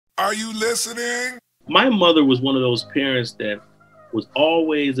Are you listening? My mother was one of those parents that was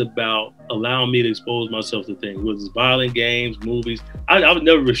always about allowing me to expose myself to things, whether it's violent games, movies. I was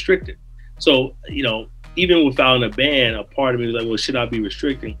never restricted. So, even without a ban, a part of me was like, well, should I be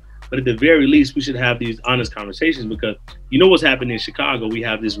restricting? But at the very least, we should have these honest conversations because what's happening in Chicago? We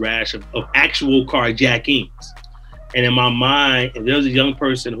have this rash of actual carjackings. And in my mind, if there's a young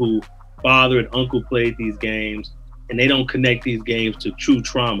person who father and uncle played these games and they don't connect these games to true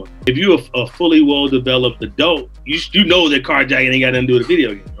trauma, if you're a fully well-developed adult, you know that carjacking ain't got nothing to do with a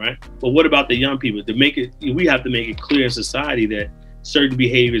video game, right? But what about the young people? We have to make it clear in society that certain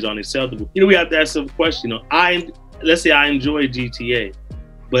behaviors are unacceptable. We have to ask some question. Let's say I enjoy GTA,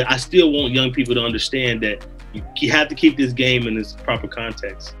 but I still want young people to understand that you have to keep this game in its proper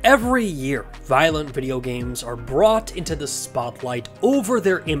context. Every year, violent video games are brought into the spotlight over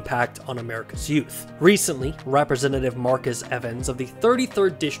their impact on America's youth. Recently, Representative Marcus Evans of the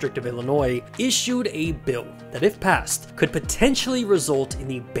 33rd District of Illinois issued a bill that, if passed, could potentially result in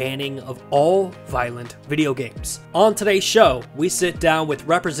the banning of all violent video games. On today's show, we sit down with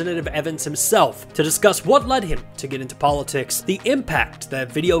Representative Evans himself to discuss what led him to get into politics, the impact that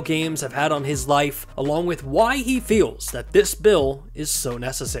video games have had on his life, along with why he feels that this bill is so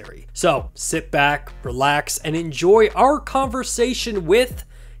necessary. So sit back, relax, and enjoy our conversation with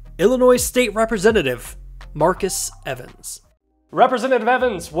Illinois State Representative Marcus Evans. Representative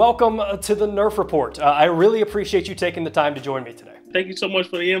Evans, welcome to the Nerf Report. I really appreciate you taking the time to join me today. Thank you so much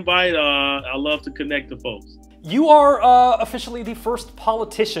for the invite. I love to connect to folks. You are officially the first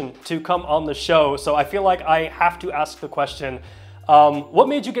politician to come on the show, so I feel like I have to ask the question, what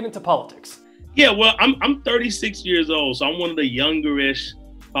made you get into politics? Yeah, well, I'm 36 years old, so I'm one of the younger-ish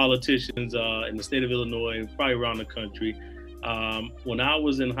politicians in the state of Illinois, probably around the country. When I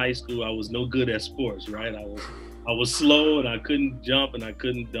was in high school, I was no good at sports, right? I was slow and I couldn't jump and I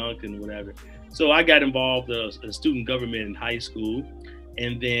couldn't dunk and whatever. So I got involved in student government in high school.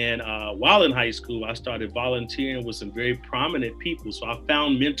 And then while in high school, I started volunteering with some very prominent people. So I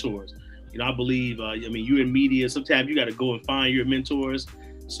found mentors. I believe, you're in media. Sometimes you got to go and find your mentors.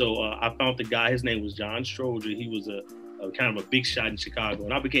 So I found the guy, his name was John Stroger. He was a kind of a big shot in Chicago,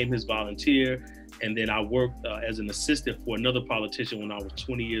 and I became his volunteer. And then I worked as an assistant for another politician when I was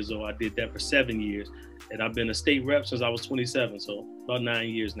 20 years old. I did that for 7 years, and I've been a state rep since I was 27, so about 9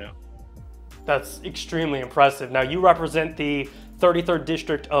 years now. That's extremely impressive. Now, you represent the 33rd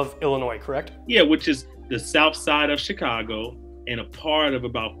District of Illinois, correct? Yeah, which is the south side of Chicago and a part of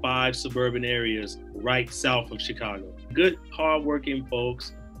about 5 suburban areas right south of Chicago. Good, hardworking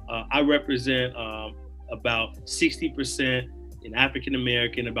folks. I represent about 60% in African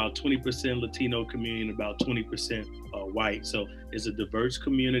American, about 20% Latino community, and about 20% white. So it's a diverse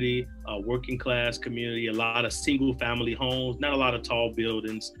community, working class community, a lot of single family homes, not a lot of tall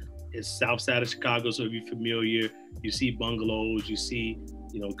buildings. It's south side of Chicago, so if you're familiar, you see bungalows, you see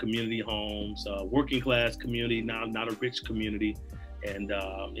community homes, working class community, not a rich community. And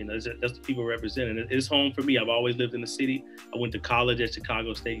that's the people representing. It's home for me. I've always lived in the city. I went to college at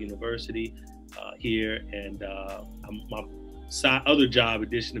Chicago State University here, and my other job, in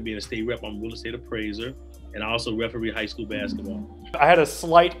addition to being a state rep, I'm a real estate appraiser, and I also referee high school basketball. I had a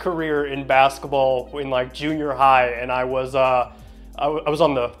slight career in basketball in like junior high, and I was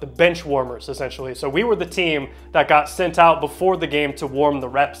on the bench warmers essentially. So we were the team that got sent out before the game to warm the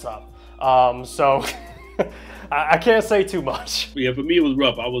reps up. So. I can't say too much. Yeah, for me it was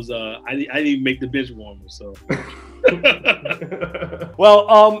rough. I didn't even make the bench warmer, so.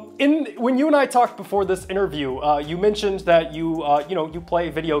 Well, when you and I talked before this interview, you mentioned that you play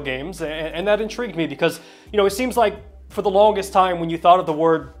video games, and that intrigued me because it seems like for the longest time when you thought of the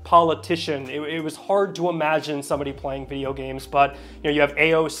word politician, it was hard to imagine somebody playing video games. But you have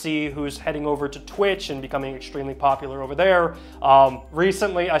AOC who's heading over to Twitch and becoming extremely popular over there.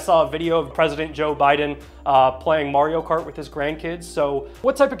 Recently, I saw a video of President Joe Biden playing Mario Kart with his grandkids. So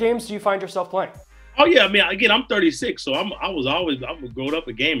what type of games do you find yourself playing? Oh yeah, again, I'm 36, so I was growing up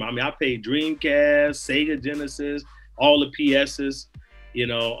a gamer. I played Dreamcast, Sega Genesis, all the PSs.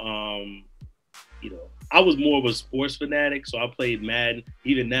 I was more of a sports fanatic, so I played Madden.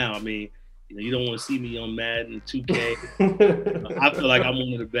 Even now, you don't want to see me on Madden 2K. I feel like I'm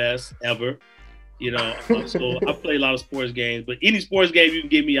one of the best ever. So I play a lot of sports games, but any sports game you can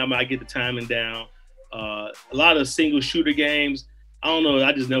give me, I get the timing down. A lot of single shooter games, I don't know,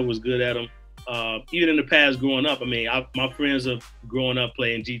 I just never was good at them. Even in the past growing up, my friends have grown up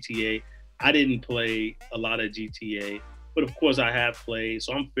playing GTA. I didn't play a lot of GTA. But of course I have played,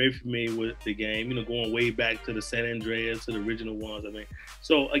 so I'm very familiar with the game, going way back to the San Andreas, to the original ones.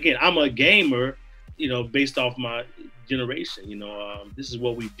 So again, I'm a gamer, based off my generation, this is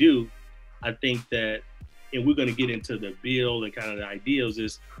what we do. I think that, and we're going to get into the bill and kind of the ideals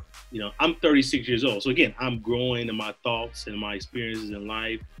is, I'm 36 years old. So again, I'm growing in my thoughts and my experiences in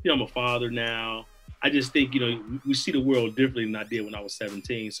life. I'm a father now. I just think, we see the world differently than I did when I was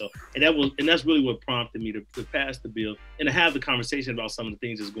 17. So, and that's really what prompted me to pass the bill and to have the conversation about some of the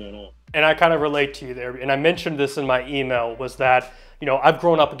things that's going on. And I kind of relate to you there. And I mentioned this in my email was that, I've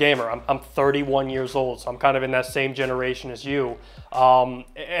grown up a gamer. I'm 31 years old, so I'm kind of in that same generation as you.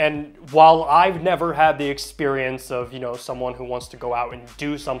 And while I've never had the experience of, someone who wants to go out and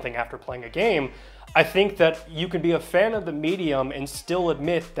do something after playing a game, I think that you can be a fan of the medium and still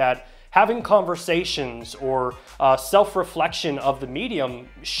admit that having conversations or self-reflection of the medium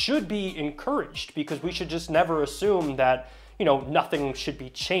should be encouraged, because we should just never assume that, nothing should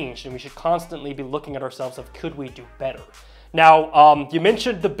be changed, and we should constantly be looking at ourselves of could we do better. Now, you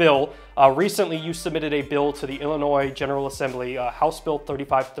mentioned the bill. Recently, you submitted a bill to the Illinois General Assembly, House Bill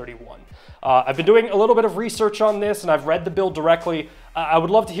 3531. I've been doing a little bit of research on this, and I've read the bill directly. I would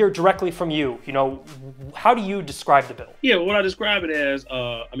love to hear directly from you. How do you describe the bill? Yeah, what I describe it as,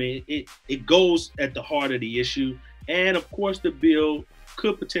 it goes at the heart of the issue. And of course, the bill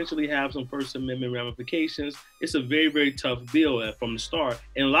could potentially have some First Amendment ramifications. It's a very, very tough bill from the start.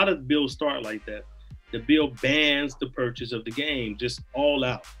 And a lot of bills start like that. The bill bans the purchase of the game, just all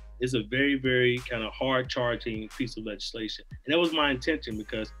out. It's a very, very kind of hard-charging piece of legislation. And that was my intention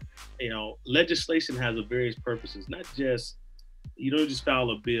because, legislation has various purposes, not just, you don't just file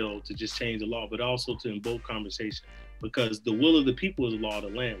a bill to just change the law, but also to invoke conversation, because the will of the people is the law of the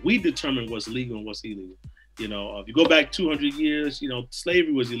land. We determine what's legal and what's illegal. If you go back 200 years,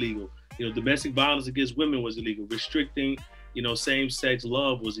 slavery was illegal. Domestic violence against women was illegal. Restricting same-sex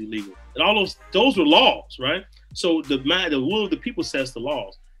love was illegal. And all those were laws, right? So the will of the people sets the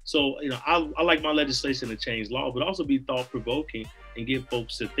laws. So, I like my legislation to change law, but also be thought-provoking and get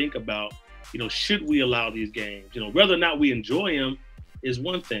folks to think about, should we allow these games? Whether or not we enjoy them is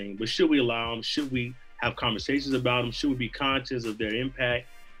one thing, but should we allow them? Should we have conversations about them? Should we be conscious of their impact?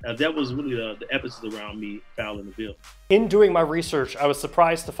 That was really the emphasis around me filing the bill. In doing my research, I was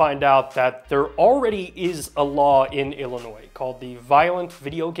surprised to find out that there already is a law in Illinois called the Violent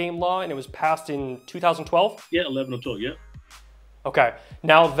Video Game Law, and it was passed in 2012? Yeah, 11 or 12, yeah. Okay.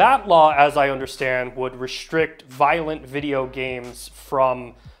 Now that law, as I understand, would restrict violent video games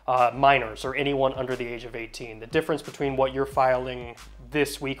from minors or anyone under the age of 18. The difference between what you're filing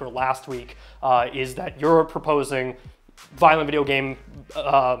this week or last week is that you're proposing violent video game,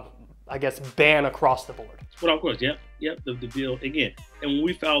 ban across the board. Well, of course, yep. The bill again. And when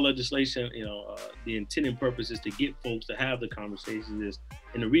we file legislation, the intent and purpose is to get folks to have the conversations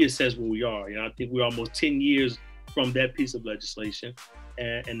and to reassess where we are. I think we're almost 10 years from that piece of legislation,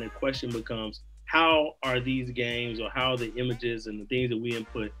 and the question becomes, how are these games or how are the images and the things that we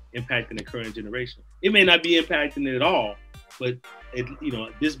input impacting the current generation? It may not be impacting it at all, but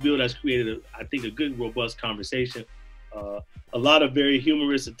this bill has created, I think, a good, robust conversation. A lot of very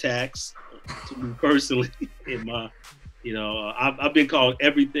humorous attacks to me personally. In my, I've been called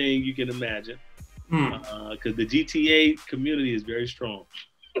everything you can imagine because the GTA community is very strong.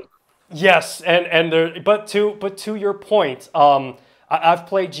 Yes, and there, but to your point, I've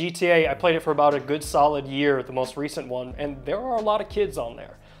played GTA. I played it for about a good solid year, the most recent one, and there are a lot of kids on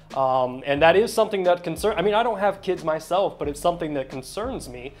there. And that is something that concerns, I don't have kids myself, but it's something that concerns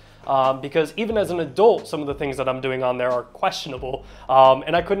me because even as an adult, some of the things that I'm doing on there are questionable.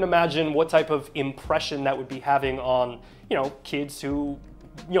 And I couldn't imagine what type of impression that would be having on, kids who,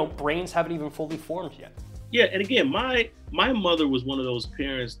 brains haven't even fully formed yet. Yeah, and again, my mother was one of those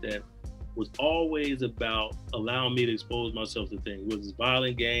parents that was always about allowing me to expose myself to things, whether it's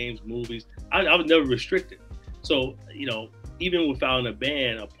violent games, movies. I was never restricted. So, even without a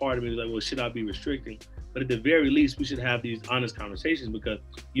ban, a part of me was like, well, should I be restricting? But at the very least, we should have these honest conversations because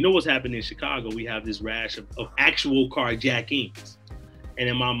what's happening in Chicago, we have this rash of actual carjackings. And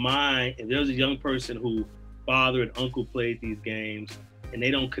in my mind, if there's a young person who father and uncle played these games and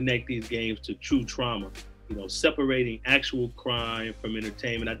they don't connect these games to true trauma, separating actual crime from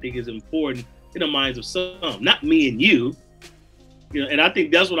entertainment, I think is important in the minds of some, not me and you. And I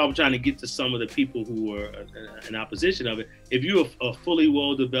think that's what I'm trying to get to some of the people who are in opposition of it. If you're a fully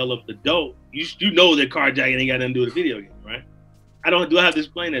well-developed adult, you know that carjacking ain't got nothing to do with a video game, right? Do I have to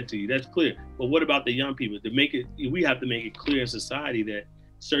explain that to you? That's clear. But what about the young people? We have to make it clear in society that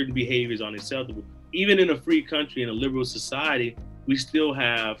certain behaviors are unacceptable. Even in a free country, in a liberal society, we still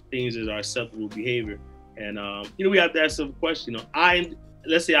have things that are acceptable behavior. And we have to ask some question.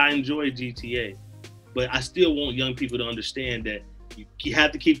 Let's say I enjoy GTA, but I still want young people to understand that you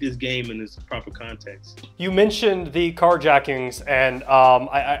have to keep this game in its proper context. You mentioned the carjackings, and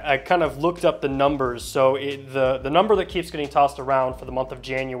I kind of looked up the numbers. So the number that keeps getting tossed around for the month of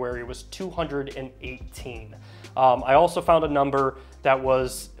January was 218. I also found a number that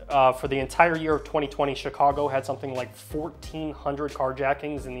was for the entire year of 2020, Chicago had something like 1,400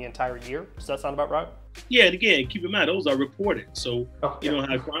 carjackings in the entire year. Does that sound about right? Yeah, and again, keep in mind, those are reported. So, Okay. you know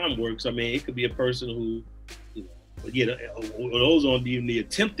how crime works. I mean, it could be a person who, you know, yeah, those aren't even the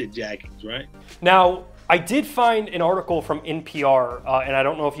attempted jackings, right? Now, I did find an article from NPR, and I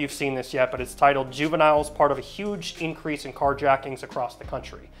don't know if you've seen this yet, but it's titled "Juveniles Part of a Huge Increase in Carjackings Across the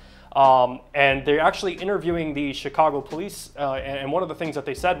Country." And they're actually interviewing the Chicago police, and one of the things that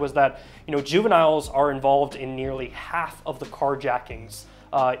they said was that, you know, juveniles are involved in nearly half of the carjackings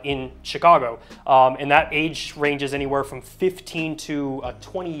in Chicago, and that age ranges anywhere from 15 to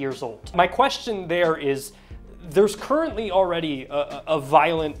 20 years old. My question there is, there's currently already a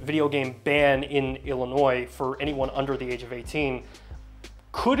violent video game ban in Illinois for anyone under the age of 18.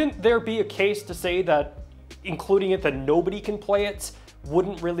 Couldn't there be a case to say that including it that nobody can play it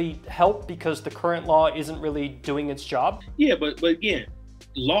wouldn't really help because the current law isn't really doing its job? Yeah, but again,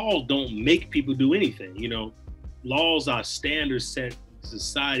 laws don't make people do anything. You know, laws are standards set in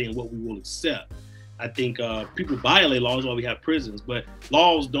society and what we will accept. I think people violate laws while we have prisons, but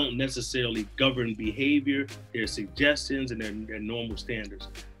laws don't necessarily govern behavior. They're suggestions and they're normal standards.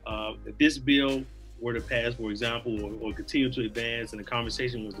 If this bill were to pass, for example, or continue to advance and the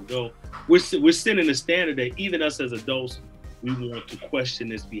conversation was to go, we're setting a standard that even us as adults, we want to question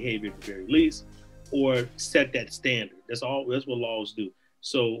this behavior at the very least, or set that standard. That's all. That's what laws do.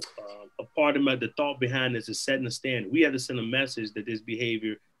 So a part of the thought behind this is setting a standard. We have to send a message that this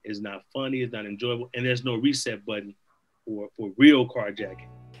behavior is not funny, it's not enjoyable, and there's no reset button for real carjacking.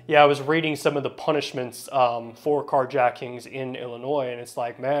 Yeah, I was reading some of the punishments for carjackings in Illinois, and it's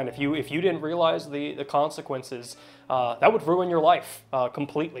like, man, if you didn't realize the consequences, that would ruin your life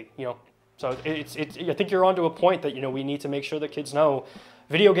completely. You know. So I think you're onto a point that, you know, we need to make sure that kids know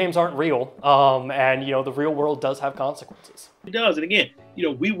video games aren't real, and, you know, the real world does have consequences. It does, and again, you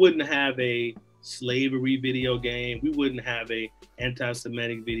know, we wouldn't have a slavery video game, we wouldn't have a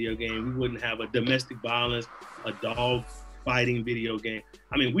anti-Semitic video game, we wouldn't have a domestic violence, a dog fighting video game.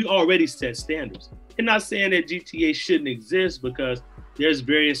 I mean, we already set standards. I'm not saying that GTA shouldn't exist because there's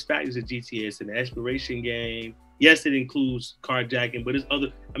various factors of GTA. It's an exploration game. Yes, it includes carjacking, but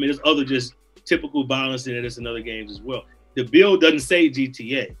there's other just typical violence in it. It's in other games as well. The bill doesn't say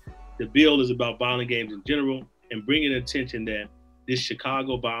GTA. The bill is about violent games in general and bringing attention that this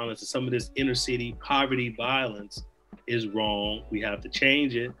Chicago violence and some of this inner city poverty violence is wrong. We have to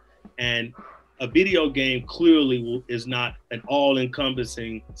change it. And a video game clearly is not an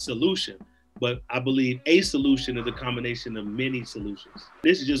all-encompassing solution. But I believe a solution is a combination of many solutions.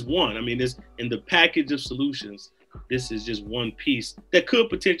 This is just one. I mean, this in the package of solutions, this is just one piece that could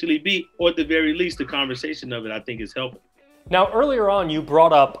potentially be, or at the very least, the conversation of it, I think is helping. Now, earlier on, you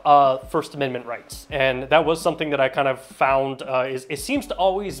brought up First Amendment rights, and that was something that I kind of found it seems to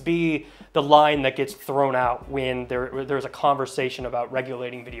always be the line that gets thrown out when there's a conversation about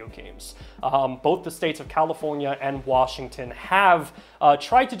regulating video games. Both the states of California and Washington have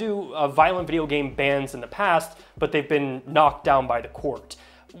tried to do violent video game bans in the past, but they've been knocked down by the court.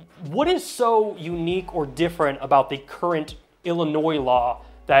 What is so unique or different about the current Illinois law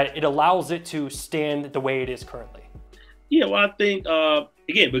that it allows it to stand the way it is currently? Yeah, well, I think,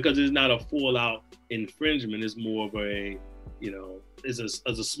 again, because it's not a full-out infringement, it's more of a, you know, it's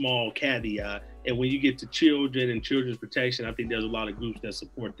a small caveat. And when you get to children and children's protection, I think there's a lot of groups that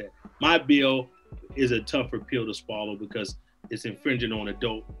support that. My bill is a tougher pill to swallow because it's infringing on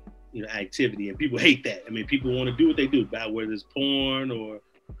adult, you know, activity, and people hate that. I mean, people want to do what they do, whether it's porn or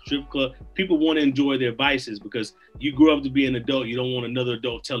strip club. People want to enjoy their vices because you grew up to be an adult. You don't want another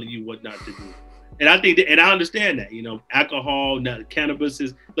adult telling you what not to do. And I think and I understand that, you know, alcohol, cannabis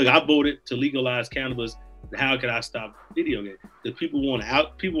is, look, I voted to legalize cannabis. How could I stop video games? If people want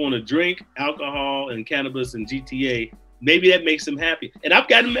to drink alcohol and cannabis and GTA, maybe that makes them happy. And I've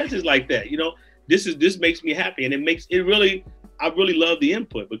gotten messages like that, you know, this makes me happy. And I really love the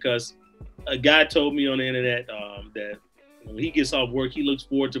input because a guy told me on the internet that when he gets off work, he looks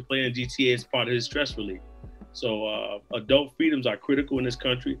forward to playing GTA as part of his stress relief. So adult freedoms are critical in this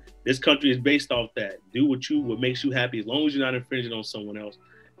country. This country is based off that. Do what makes you happy as long as you're not infringing on someone else.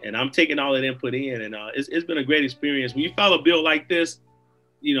 And I'm taking all that input in, and it's been a great experience. When you file a bill like this,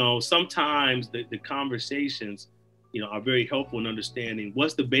 you know, sometimes the conversations, you know, are very helpful in understanding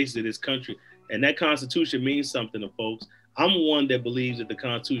what's the basis of this country. And that Constitution means something to folks. I'm one that believes that the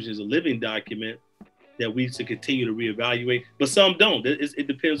Constitution is a living document that we should continue to reevaluate, but some don't. It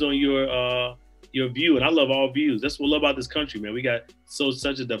depends on your view, and I love all views. That's what I love about this country, man. We got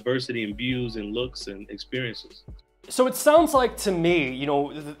such a diversity in views and looks and experiences. So it sounds like to me, you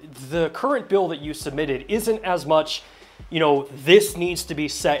know, the current bill that you submitted isn't as much, you know, this needs to be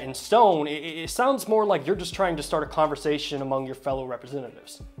set in stone. It sounds more like you're just trying to start a conversation among your fellow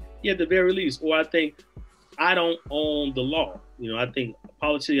representatives. Yeah, at the very least. Or I think I don't own the law. You know, I think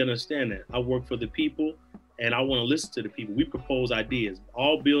politicians understand that. I work for the people, and I want to listen to the people. We propose ideas.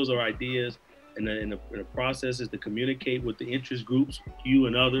 All bills are ideas, and the process is to communicate with the interest groups, you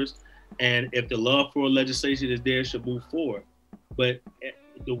and others. And if the love for legislation is there, it should move forward. But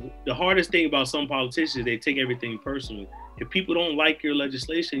the hardest thing about some politicians is they take everything personally. If people don't like your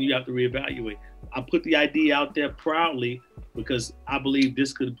legislation, you have to reevaluate. I put the idea out there proudly because I believe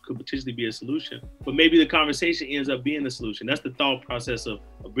this could potentially be a solution. But maybe the conversation ends up being the solution. That's the thought process of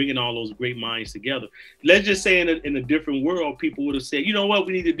bringing all those great minds together. Let's just say in a different world, people would have said, you know what,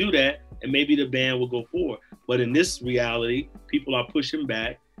 we need to do that. And maybe the ban will go forward. But in this reality, people are pushing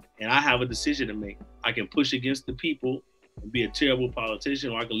back. And I have a decision to make. I can push against the people and be a terrible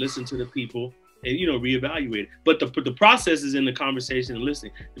politician, or I can listen to the people and, you know, reevaluate it. But the process is in the conversation and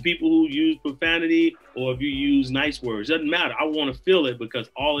listening. The people who use profanity or if you use nice words, doesn't matter. I want to feel it because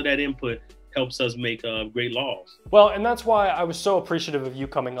all of that input helps us make great laws. Well, and that's why I was so appreciative of you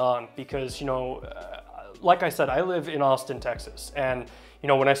coming on because, you know, like I said, I live in Austin, Texas, and you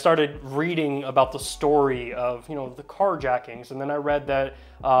know, when I started reading about the story of, you know, the carjackings, and then I read that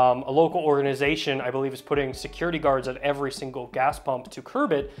a local organization, I believe, is putting security guards at every single gas pump to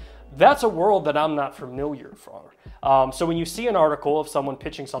curb it, that's a world that I'm not familiar for. So when you see an article of someone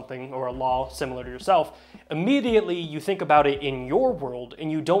pitching something or a law similar to yourself, immediately you think about it in your world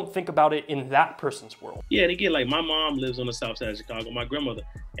and you don't think about it in that person's world. Yeah, and again, like my mom lives on the south side of Chicago, my grandmother,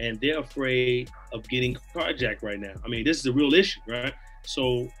 and they're afraid of getting carjacked right now. I mean, this is a real issue, right?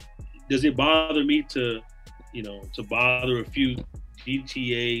 So does it bother me to, you know, to bother a few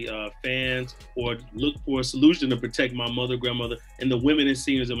GTA fans or look for a solution to protect my mother, grandmother, and the women and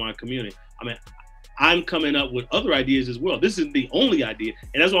seniors in my community? I mean, I'm coming up with other ideas as well. This is the only idea.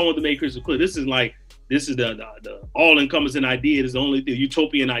 And that's why I want to make crystal clear. This is the all-encompassing idea. It is the only the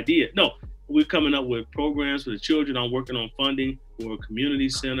utopian idea. No, we're coming up with programs for the children. I'm working on funding for a community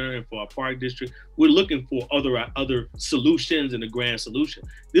center and for our park district. We're looking for other solutions and a grand solution.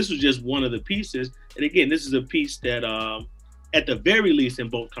 This was just one of the pieces. And again, this is a piece that at the very least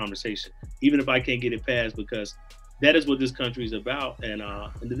invoke conversation, even if I can't get it passed, because that is what this country is about. And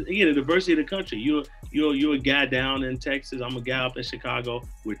again, the diversity of the country. You're a guy down in Texas. I'm a guy up in Chicago.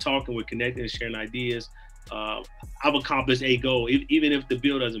 We're talking, we're connecting, and sharing ideas. I've accomplished a goal. Even if the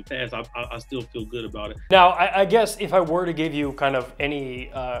bill doesn't pass, I still feel good about it. Now, I guess if I were to give you kind of any,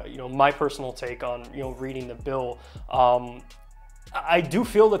 you know, my personal take on, you know, reading the bill, I do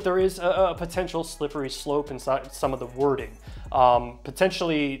feel that there is a potential slippery slope inside some of the wording.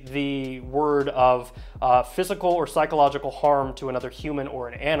 Potentially the word of physical or psychological harm to another human or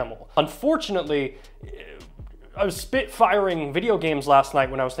an animal. Unfortunately, I was spit-firing video games last night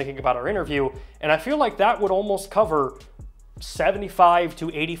when I was thinking about our interview, and I feel like that would almost cover 75 to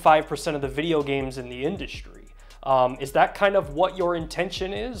 85% of the video games in the industry. Is that kind of what your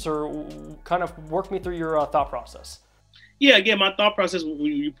intention is, or kind of work me through your thought process? Yeah, again, my thought process,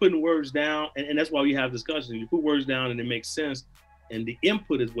 when you're putting words down, and that's why we have discussions, you put words down and it makes sense, and the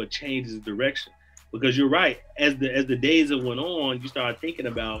input is what changes the direction. Because you're right, as the days that went on, you start thinking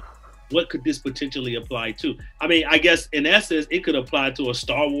about what could this potentially apply to? I mean, I guess in essence, it could apply to a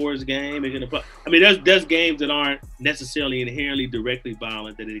Star Wars game. It can apply. I mean, there's games that aren't necessarily inherently directly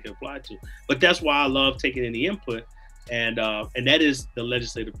violent that it can apply to. But that's why I love taking in the input, and that is the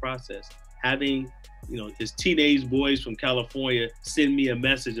legislative process. Having, you know, his teenage boys from California send me a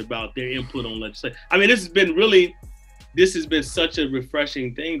message about their input on legislation. I mean, this has been such a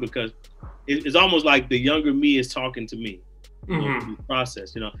refreshing thing, because it's almost like the younger me is talking to me. You know,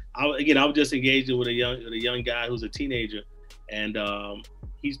 process. You know, I was just engaging with a young guy who's a teenager, and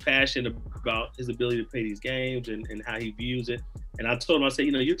he's passionate about his ability to play these games and how he views it. And I told him, I said,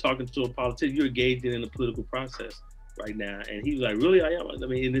 you know, you're talking to a politician, you're engaged in the political process right now. And he was like, really? I am. I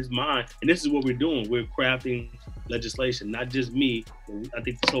mean, in his mind, and this is what we're doing. We're crafting legislation, not just me. I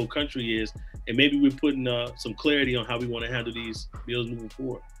think this whole country is, and maybe we're putting some clarity on how we want to handle these bills moving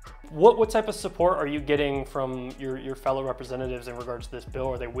forward. What type of support are you getting from your fellow representatives in regards to this bill?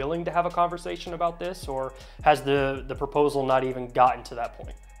 Are they willing to have a conversation about this, or has the proposal not even gotten to that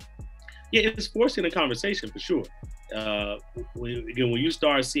point? Yeah, it's forcing a conversation for sure. When you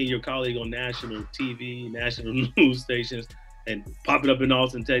start seeing your colleague on national TV, national news stations and popping up in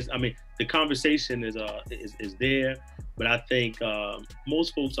Austin, Texas. I mean, the conversation is there, but I think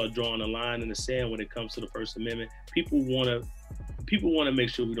most folks are drawing a line in the sand when it comes to the First Amendment. People want to make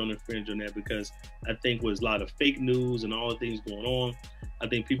sure we don't infringe on that, because I think with a lot of fake news and all the things going on, I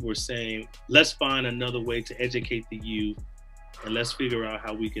think people are saying, let's find another way to educate the youth, and let's figure out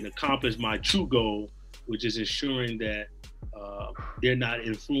how we can accomplish my true goal, which is ensuring that they're not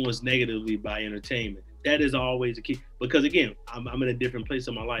influenced negatively by entertainment. That is always the key, because again, I'm in a different place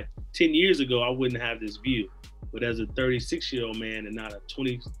in my life. 10 years ago, I wouldn't have this view, but as a 36-year-old man and not a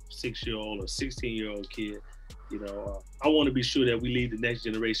 26-year-old or 16-year-old kid, I want to be sure that we leave the next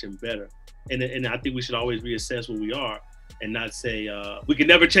generation better. And I think we should always reassess where we are and not say we can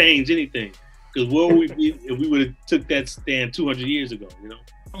never change anything, because where would we be if we would have took that stand 200 years ago,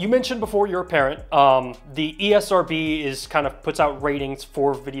 You mentioned before you're a parent. The ESRB puts out ratings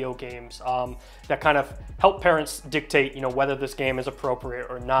for video games that kind of help parents dictate, whether this game is appropriate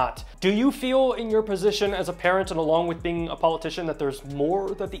or not. Do you feel in your position as a parent and along with being a politician that there's more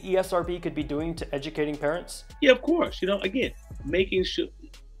that the ESRB could be doing to educating parents? Yeah, of course. Again, making sure,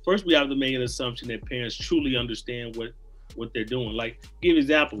 first we have to make an assumption that parents truly understand what they're doing. Like, give an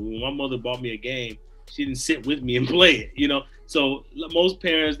example, when my mother bought me a game, she didn't sit with me and play it, So most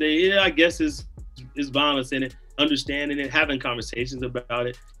parents, I guess is violence in it, understanding it, having conversations about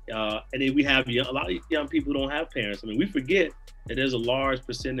it. And then we have a lot of young people who don't have parents. I mean, we forget that there's a large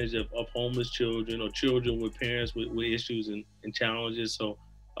percentage of homeless children or children with parents with issues and challenges. So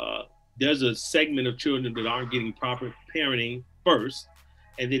there's a segment of children that aren't getting proper parenting first.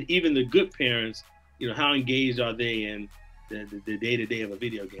 And then even the good parents, how engaged are they in the day-to-day of a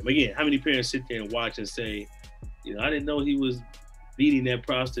video game? Again, how many parents sit there and watch and say, I didn't know he was beating that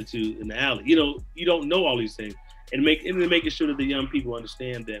prostitute in the alley. You don't know all these things. And making sure that the young people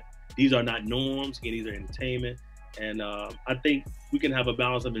understand that these are not norms. Again, these are entertainment. And I think we can have a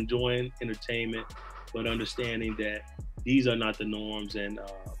balance of enjoying entertainment, but understanding that these are not the norms, and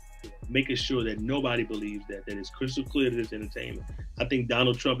making sure that nobody believes that it's crystal clear that it's entertainment. I think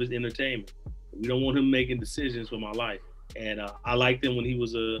Donald Trump is entertainment. We don't want him making decisions for my life. And I liked him when he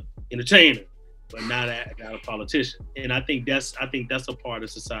was a entertainer, but not a politician. And I think that's a part of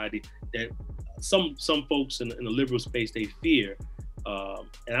society that some folks in the liberal space, they fear.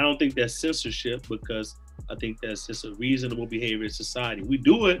 And I don't think that's censorship, because I think that's just a reasonable behavior in society. We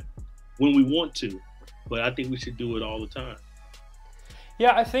do it when we want to, but I think we should do it all the time.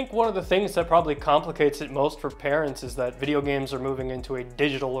 Yeah, I think one of the things that probably complicates it most for parents is that video games are moving into a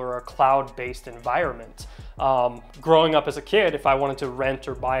digital or a cloud-based environment. Growing up as a kid, if I wanted to rent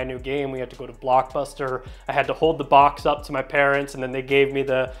or buy a new game, we had to go to Blockbuster. I had to hold the box up to my parents, and then they gave me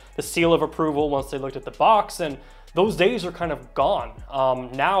the seal of approval once they looked at the box, and those days are kind of gone.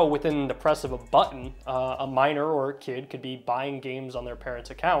 Now, within the press of a button, a minor or a kid could be buying games on their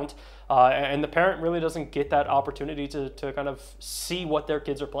parent's account, and the parent really doesn't get that opportunity to kind of see what their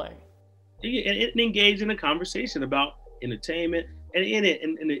kids are playing. And engage in a conversation about entertainment. And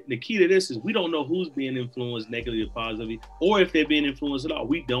the key to this is we don't know who's being influenced negatively or positively, or if they're being influenced at all.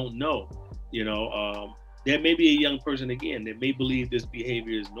 We don't know. There may be a young person, again, that may believe this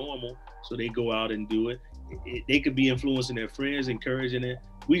behavior is normal, so they go out and do it. They could be influencing their friends, encouraging it.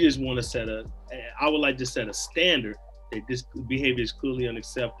 We just want to I would like to set a standard that this behavior is clearly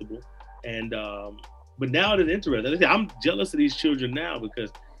unacceptable. And but now it's interesting. I'm jealous of these children now,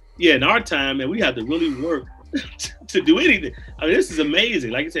 because in our time, man, we had to really work to do anything. I mean, this is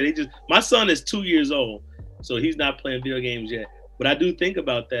amazing. Like I said, my son is 2 years old, so he's not playing video games yet. But I do think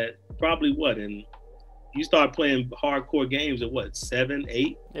about that probably and you start playing hardcore games at 7,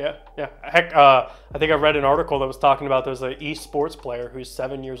 8? Yeah. Heck, I think I read an article that was talking about there's an esports player who's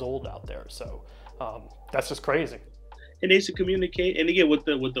 7 years old out there. So that's just crazy. And they should communicate. And again, with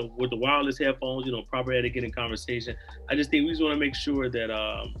the wireless headphones, proper etiquette and conversation. I just think we just want to make sure that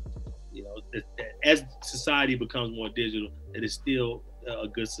that as society becomes more digital, that it's still a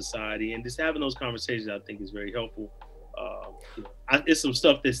good society. And just having those conversations, I think, is very helpful. It's some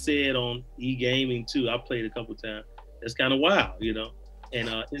stuff that's said on e-gaming too. I played a couple times. That's kind of wild,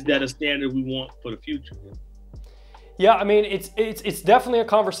 And is that a standard we want for the future? Yeah, I mean, it's definitely a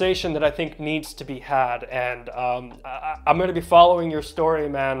conversation that I think needs to be had, and I'm going to be following your story,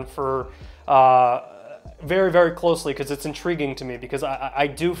 man, for very, very closely, because it's intriguing to me, because I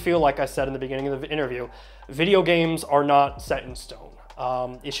do feel, like I said in the beginning of the interview, video games are not set in stone.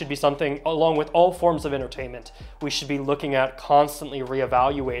 It should be something, along with all forms of entertainment, we should be looking at constantly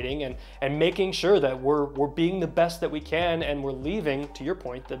reevaluating and making sure that we're being the best that we can, and we're leaving, to your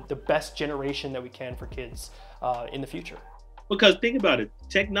point, the best generation that we can for kids in the future. Because think about it,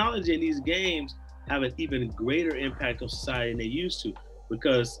 technology in these games have an even greater impact on society than they used to,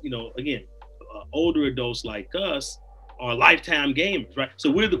 because, you know, again, older adults like us are lifetime gamers, right?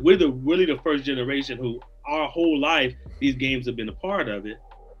 So we're really the first generation who our whole life these games have been a part of it.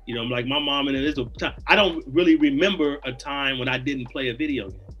 You know, like my mom, and there's a time I don't really remember a time when I didn't play a video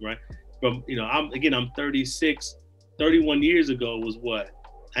game, right? From, you know, I'm 36, 31 years ago was what,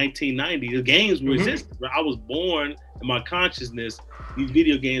 1990. The games were existing. Right? I was born in my consciousness. These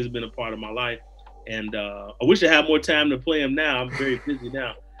video games have been a part of my life, and I wish I had more time to play them now. I'm very busy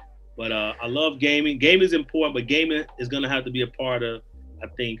now, but I love gaming. Gaming is important, but gaming is going to have to be a part of, I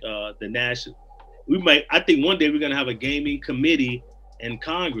think, the national. I think one day we're going to have a gaming committee in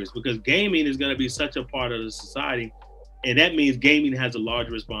Congress, because gaming is going to be such a part of the society, and that means gaming has a larger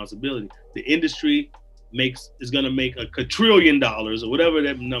responsibility. The industry is going to make $1 quadrillion or whatever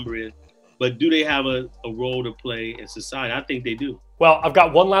that number is, but do they have a role to play in society? I think they do. Well, I've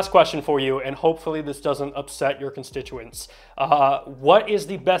got one last question for you, and hopefully this doesn't upset your constituents. What is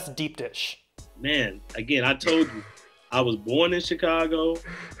the best deep dish? Man, again, I told you, I was born in Chicago.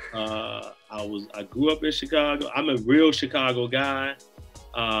 I grew up in Chicago. I'm a real Chicago guy.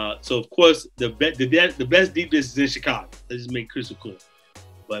 So of course the best deep dish is in Chicago. Let's just make crystal clear.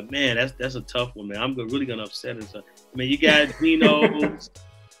 But man, that's a tough one, man. I'm really gonna upset it. I mean, you got Geno's,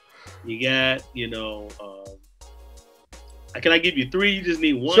 you got, you know, can I give you three? You just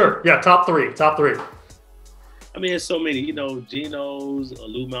need one? Sure, yeah, top three. I mean, there's so many, you know, Geno's,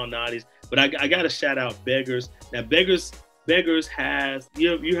 Lou Malnati's, but I gotta shout out Beggars. Now Beggars has,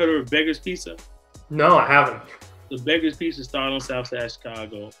 you heard of Beggars Pizza? No, I haven't. The Beggars Pizza started on Southside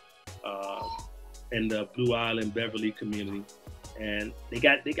Chicago, in the Blue Island, Beverly community. And they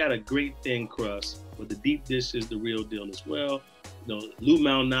got a great thin crust, but the deep dish is the real deal as well. You know, Lou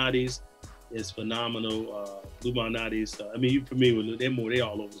Malnati's is phenomenal. Lou Malnati's, I mean, you're familiar with them, they're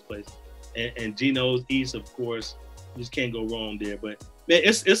all over the place. And Geno's East, of course, you just can't go wrong there. But man,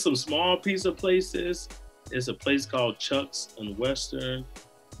 it's some small pizza places. It's a place called Chuck's on Western.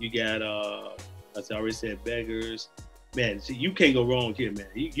 You got, as I already said, Beggars. Man, you can't go wrong here, man.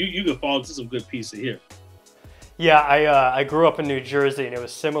 You can fall into some good pizza here. Yeah, I grew up in New Jersey, and it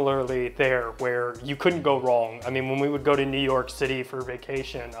was similarly there, where you couldn't go wrong. I mean, when we would go to New York City for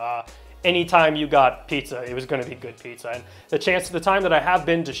vacation, anytime you got pizza, it was going to be good pizza. And the time that I have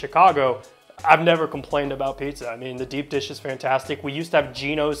been to Chicago, I've never complained about pizza. I mean, the deep dish is fantastic. We used to have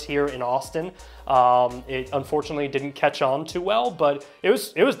Geno's here in Austin. It unfortunately didn't catch on too well, but it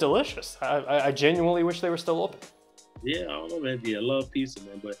was delicious. I genuinely wish they were still open. Yeah, I don't know, man. Yeah, I love pizza,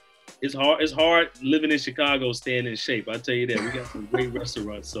 man, but it's hard living in Chicago, staying in shape. I tell you that. We got some great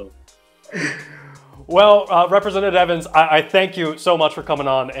restaurants, so. Well, Representative Evans, I thank you so much for coming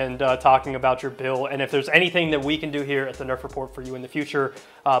on and talking about your bill. And if there's anything that we can do here at the Nerf Report for you in the future,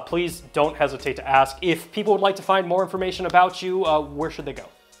 please don't hesitate to ask. If people would like to find more information about you, where should they go?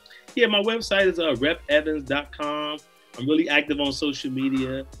 Yeah, my website is repevans.com. I'm really active on social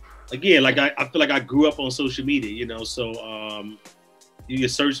media. Again, like I feel like I grew up on social media, you know, so you can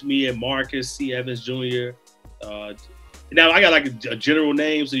search me at Marcus C. Evans Jr. Now I got like a general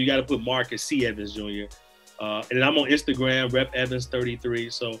name, so you got to put Marcus C. Evans Jr. And then I'm on Instagram,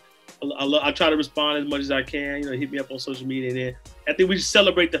 repevans33. So I try to respond as much as I can. You know, hit me up on social media. And then I think we should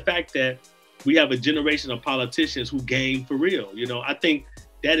celebrate the fact that we have a generation of politicians who game for real. You know, I think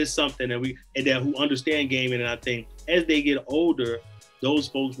that is something that who understand gaming. And I think as they get older, those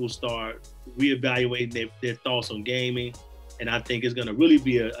folks will start reevaluating their thoughts on gaming. And I think it's going to really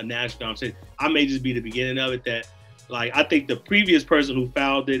be a national conversation. I may just be the beginning of it. That, like, I think the previous person who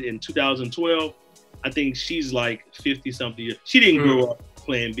founded in 2012, I think she's like 50-something years. She didn't grow up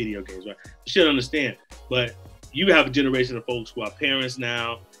playing video games, right? You should understand. But you have a generation of folks who are parents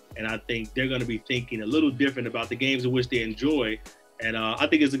now, and I think they're going to be thinking a little different about the games in which they enjoy. And I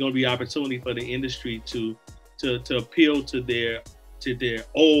think it's going to be an opportunity for the industry to appeal to their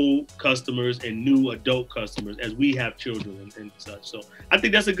old customers and new adult customers as we have children and such. So I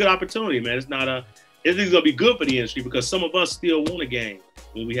think that's a good opportunity, man. It's going to be good for the industry because some of us still want a game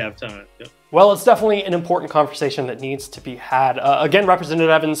when we have time. Yep. Well, it's definitely an important conversation that needs to be had. Again, Representative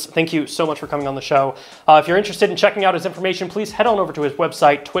Evans, thank you so much for coming on the show. If you're interested in checking out his information, please head on over to his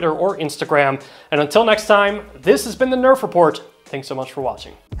website, Twitter, or Instagram. And until next time, this has been the Nerf Report. Thanks so much for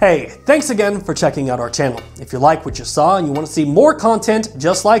watching. Hey, thanks again for checking out our channel. If you like what you saw and you want to see more content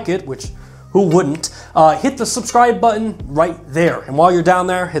just like it, which who wouldn't, hit the subscribe button right there. And while you're down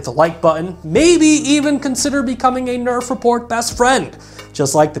there, hit the like button. Maybe even consider becoming a Nerf Report best friend,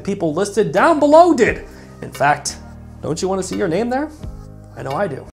 just like the people listed down below did. In fact, don't you want to see your name there? I know I do.